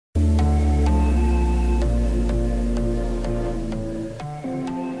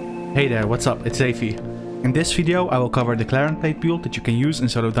Hey there, what's up? It's Afi. In this video I will cover the Clarent Blade build that you can use in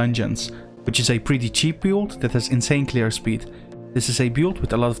solo dungeons, which is a pretty cheap build that has insane clear speed. This is a build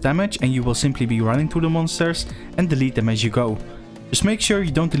with a lot of damage and you will simply be running through the monsters and delete them as you go. Just make sure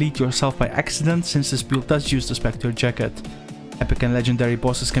you don't delete yourself by accident, since this build does use the Spectre Jacket. Epic and legendary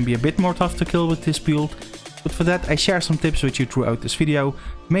bosses can be a bit more tough to kill with this build, but for that I share some tips with you throughout this video.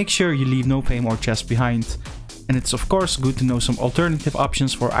 Make sure you leave no fame or chest behind. And it's of course good to know some alternative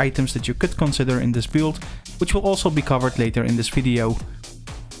options for items that you could consider in this build, which will also be covered later in this video.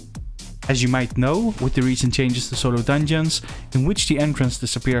 As you might know, with the recent changes to solo dungeons, in which the entrance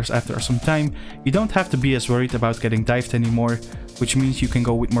disappears after some time, you don't have to be as worried about getting dived anymore, which means you can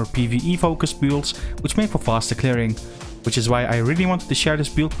go with more PvE focused builds, which make for faster clearing. Which is why I really wanted to share this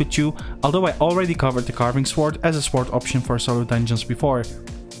build with you, although I already covered the Carving Sword as a sword option for solo dungeons before.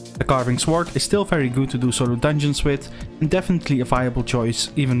 The Carving Sword is still very good to do solo dungeons with, and definitely a viable choice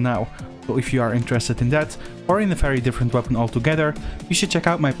even now. So if you are interested in that, or in a very different weapon altogether, you should check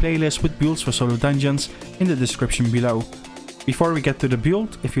out my playlist with builds for solo dungeons in the description below. Before we get to the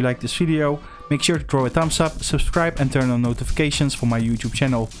build, if you like this video, make sure to throw a thumbs up, subscribe and turn on notifications for my YouTube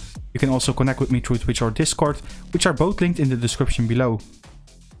channel. You can also connect with me through Twitch or Discord, which are both linked in the description below.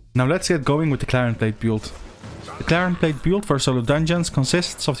 Now let's get going with the Clarent Blade build. The Clarent Blade build for solo dungeons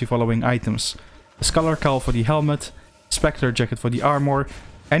consists of the following items: the Scholar Cowl for the helmet, Spectre Jacket for the armor,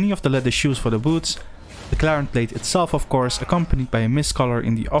 any of the leather shoes for the boots, the Clarent Blade itself of course, accompanied by a mist collar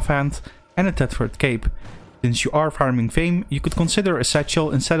in the offhand, and a tethered cape. Since you are farming fame, you could consider a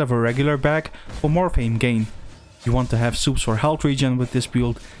satchel instead of a regular bag for more fame gain. You want to have soups for health regen with this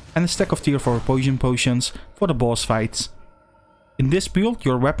build, and a stack of tier 4 poison potions for the boss fights. In this build,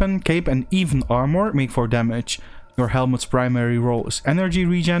 your weapon, cape and even armor make for damage. Your helmet's primary role is energy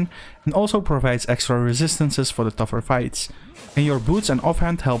regen and also provides extra resistances for the tougher fights. And your boots and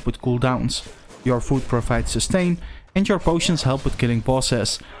offhand help with cooldowns. Your food provides sustain and your potions help with killing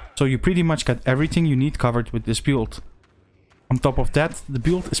bosses. So you pretty much got everything you need covered with this build. On top of that, the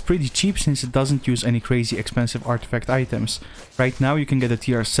build is pretty cheap since it doesn't use any crazy expensive artifact items. Right now you can get a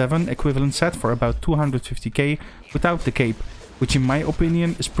tier 7 equivalent set for about 250k without the cape, which in my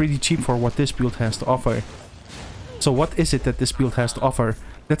opinion is pretty cheap for what this build has to offer. So what is it that this build has to offer?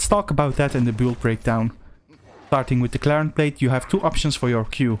 Let's talk about that in the build breakdown. Starting with the Clarent Blade, you have two options for your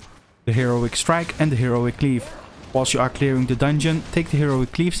Q: the Heroic Strike and the Heroic Cleave. Whilst you are clearing the dungeon, take the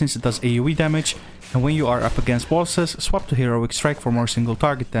Heroic Cleave since it does AoE damage, and when you are up against bosses, swap to Heroic Strike for more single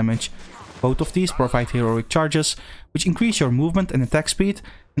target damage. Both of these provide heroic charges, which increase your movement and attack speed,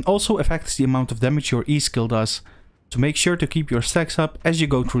 and also affects the amount of damage your E skill does. So make sure to keep your stacks up as you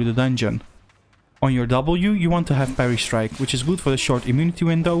go through the dungeon. On your W, you want to have Parry Strike, which is good for the short immunity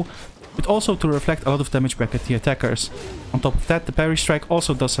window, but also to reflect a lot of damage back at the attackers. On top of that, the Parry Strike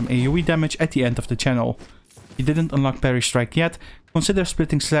also does some AoE damage at the end of the channel. If you didn't unlock Parry Strike yet, consider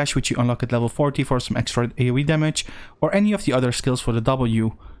Splitting Slash, which you unlock at level 40 for some extra AoE damage, or any of the other skills for the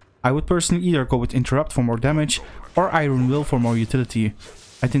W. I would personally either go with Interrupt for more damage, or Iron Will for more utility.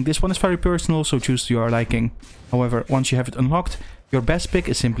 I think this one is very personal, so choose to your liking. However, once you have it unlocked, your best pick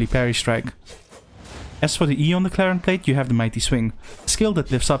is simply Parry Strike. As for the E on the Clarent Blade, you have the Mighty Swing, a skill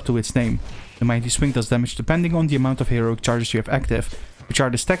that lives up to its name. The Mighty Swing does damage depending on the amount of heroic charges you have active, which are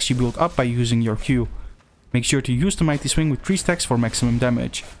the stacks you build up by using your Q. Make sure to use the Mighty Swing with 3 stacks for maximum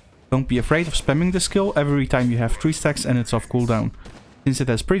damage. Don't be afraid of spamming the skill every time you have 3 stacks and it's off cooldown, since it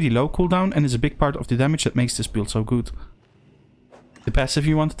has pretty low cooldown and is a big part of the damage that makes this build so good. The passive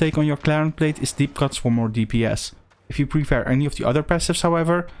you want to take on your Clarent Blade is Deep Cuts for more DPS. If you prefer any of the other passives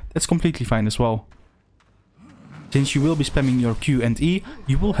however, that's completely fine as well. Since you will be spamming your Q and E,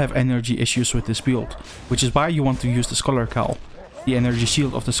 you will have energy issues with this build, which is why you want to use the Scholar Cowl. The energy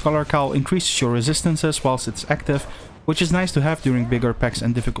shield of the Scholar Cowl increases your resistances whilst it's active, which is nice to have during bigger packs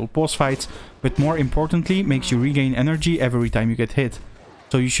and difficult boss fights, but more importantly makes you regain energy every time you get hit.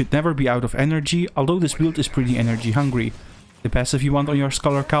 So you should never be out of energy, although this build is pretty energy hungry. The passive you want on your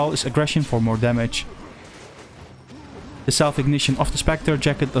Scholar Cowl is Aggression for more damage. The self-ignition of the Spectre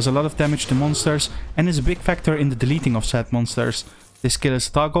Jacket does a lot of damage to monsters and is a big factor in the deleting of said monsters. This skill is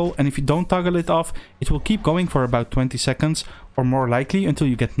a toggle, and if you don't toggle it off, it will keep going for about 20 seconds, or more likely until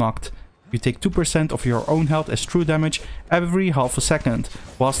you get knocked. You take 2% of your own health as true damage every half a second,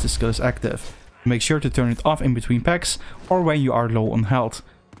 whilst this skill is active. Make sure to turn it off in between packs, or when you are low on health.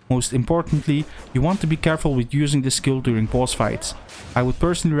 Most importantly, you want to be careful with using this skill during boss fights. I would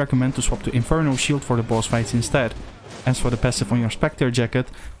personally recommend to swap to Inferno Shield for the boss fights instead. As for the passive on your Spectre Jacket,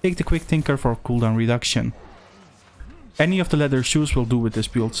 take the Quick Tinker for cooldown reduction. Any of the leather shoes will do with this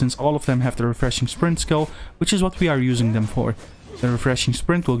build, since all of them have the refreshing sprint skill, which is what we are using them for. The refreshing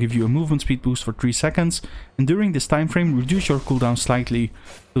sprint will give you a movement speed boost for 3 seconds, and during this time frame reduce your cooldown slightly,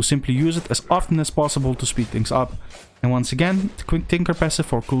 so simply use it as often as possible to speed things up. And once again, the quick tinker passive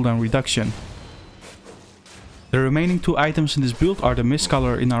for cooldown reduction. The remaining 2 items in this build are the mist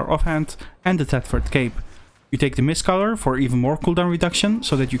color in our offhand and the Thetford cape. You take the mist color for even more cooldown reduction,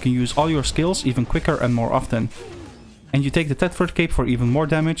 so that you can use all your skills even quicker and more often. And you take the Thetford cape for even more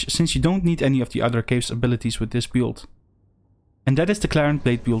damage, since you don't need any of the other cape's abilities with this build. And that is the Clarent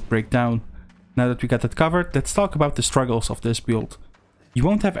Blade build breakdown. Now that we got that covered, let's talk about the struggles of this build. You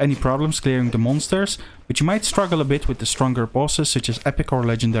won't have any problems clearing the monsters, but you might struggle a bit with the stronger bosses such as epic or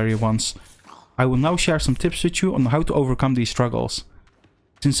legendary ones. I will now share some tips with you on how to overcome these struggles.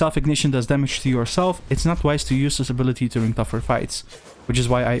 Since self-ignition does damage to yourself, it's not wise to use this ability during tougher fights, which is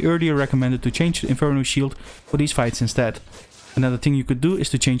why I earlier recommended to change the Inferno Shield for these fights instead. Another thing you could do is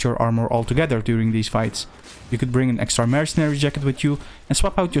to change your armor altogether during these fights. You could bring an extra mercenary jacket with you and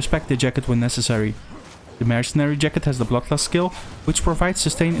swap out your Spectre jacket when necessary. The mercenary jacket has the Bloodlust skill, which provides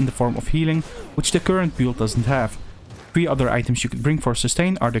sustain in the form of healing, which the current build doesn't have. 3 other items you could bring for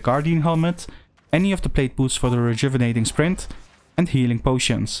sustain are the Guardian helmet, any of the plate boots for the rejuvenating sprint, and healing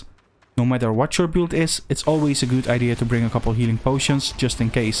potions. No matter what your build is, it's always a good idea to bring a couple healing potions just in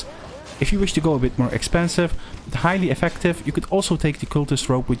case. If you wish to go a bit more expensive, but highly effective, you could also take the cultist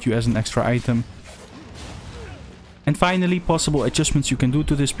rope with you as an extra item. And finally, possible adjustments you can do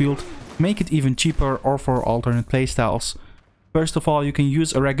to this build, make it even cheaper or for alternate playstyles. First of all, you can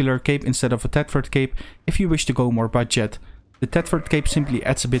use a regular cape instead of a Thetford cape if you wish to go more budget. The Thetford cape simply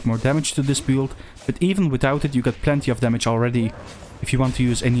adds a bit more damage to this build, but even without it you got plenty of damage already. If you want to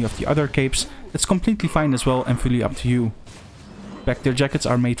use any of the other capes, that's completely fine as well and fully up to you. Spectre jackets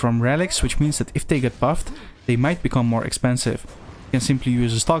are made from relics, which means that if they get buffed, they might become more expensive. You can simply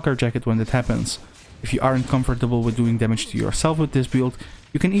use a Stalker jacket when that happens. If you aren't comfortable with doing damage to yourself with this build,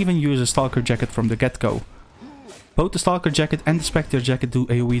 you can even use a Stalker jacket from the get-go. Both the Stalker jacket and the Spectre jacket do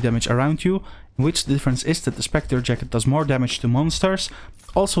AoE damage around you, in which the difference is that the Spectre jacket does more damage to monsters,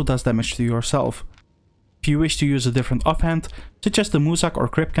 but also does damage to yourself. If you wish to use a different offhand, such as the Muzak or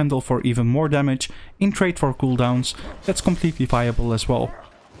Crypt Candle for even more damage, in trade for cooldowns, that's completely viable as well.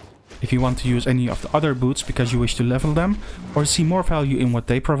 If you want to use any of the other boots because you wish to level them, or see more value in what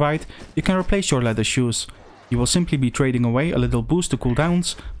they provide, you can replace your leather shoes. You will simply be trading away a little boost to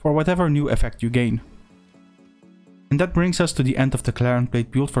cooldowns for whatever new effect you gain. And that brings us to the end of the Clarent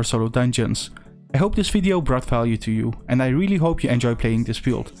Blade build for solo dungeons. I hope this video brought value to you, and I really hope you enjoy playing this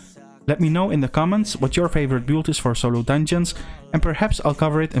build. Let me know in the comments what your favorite build is for solo dungeons, and perhaps I'll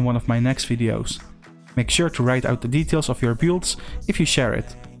cover it in one of my next videos. Make sure to write out the details of your builds if you share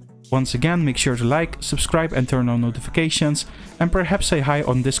it. Once again, make sure to like, subscribe and turn on notifications, and perhaps say hi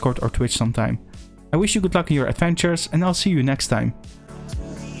on Discord or Twitch sometime. I wish you good luck in your adventures, and I'll see you next time.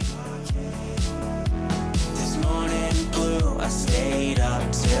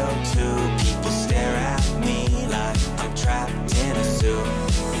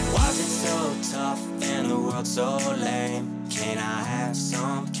 So lame, can I have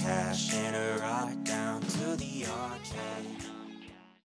some cash and a ride down to the arcade?